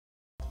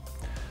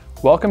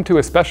Welcome to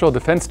a special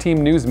Defence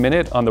Team News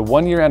Minute on the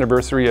one-year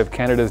anniversary of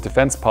Canada's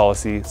defence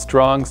policy,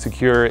 Strong,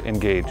 Secure,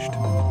 Engaged.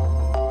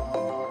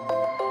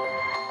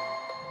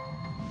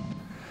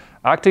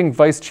 Acting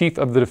Vice Chief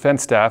of the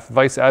Defence Staff,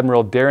 Vice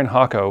Admiral Darren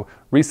Hocko,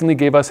 recently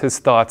gave us his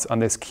thoughts on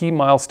this key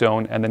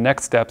milestone and the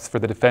next steps for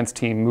the defence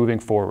team moving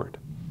forward.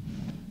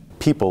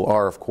 People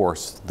are, of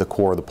course, the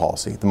core of the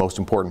policy, the most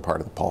important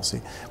part of the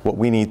policy. What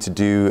we need to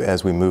do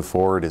as we move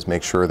forward is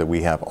make sure that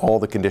we have all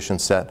the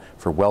conditions set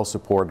for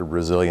well-supported,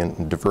 resilient,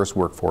 and diverse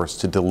workforce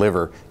to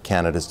deliver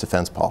Canada's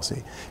defence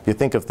policy. If you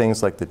think of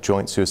things like the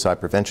Joint Suicide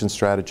Prevention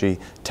Strategy,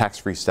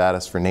 tax-free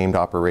status for named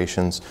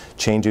operations,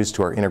 changes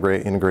to our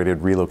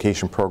integrated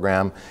relocation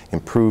program,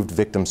 improved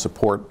victim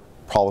support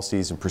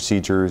policies and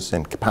procedures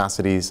and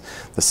capacities,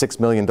 the $6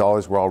 million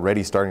we're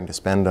already starting to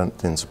spend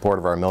in support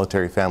of our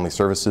military family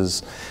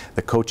services,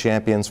 the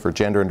co-champions for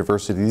gender and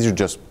diversity. These are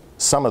just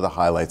some of the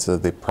highlights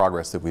of the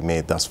progress that we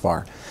made thus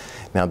far.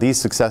 Now, these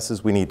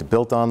successes, we need to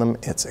build on them.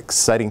 It's an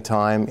exciting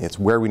time. It's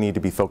where we need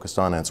to be focused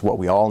on, and it's what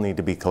we all need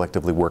to be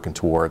collectively working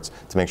towards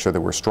to make sure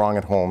that we're strong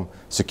at home,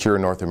 secure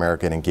in North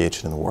America, and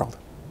engaged in the world.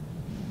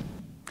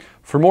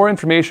 For more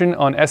information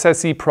on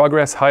SSE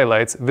progress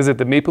highlights, visit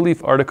the Maple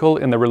Leaf article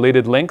in the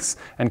related links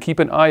and keep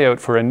an eye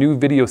out for a new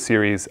video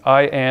series,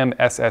 I Am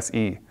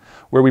SSE,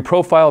 where we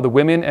profile the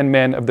women and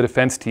men of the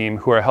defense team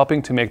who are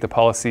helping to make the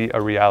policy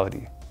a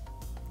reality.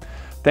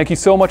 Thank you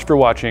so much for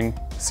watching.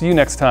 See you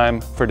next time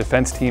for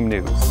Defense Team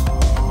News.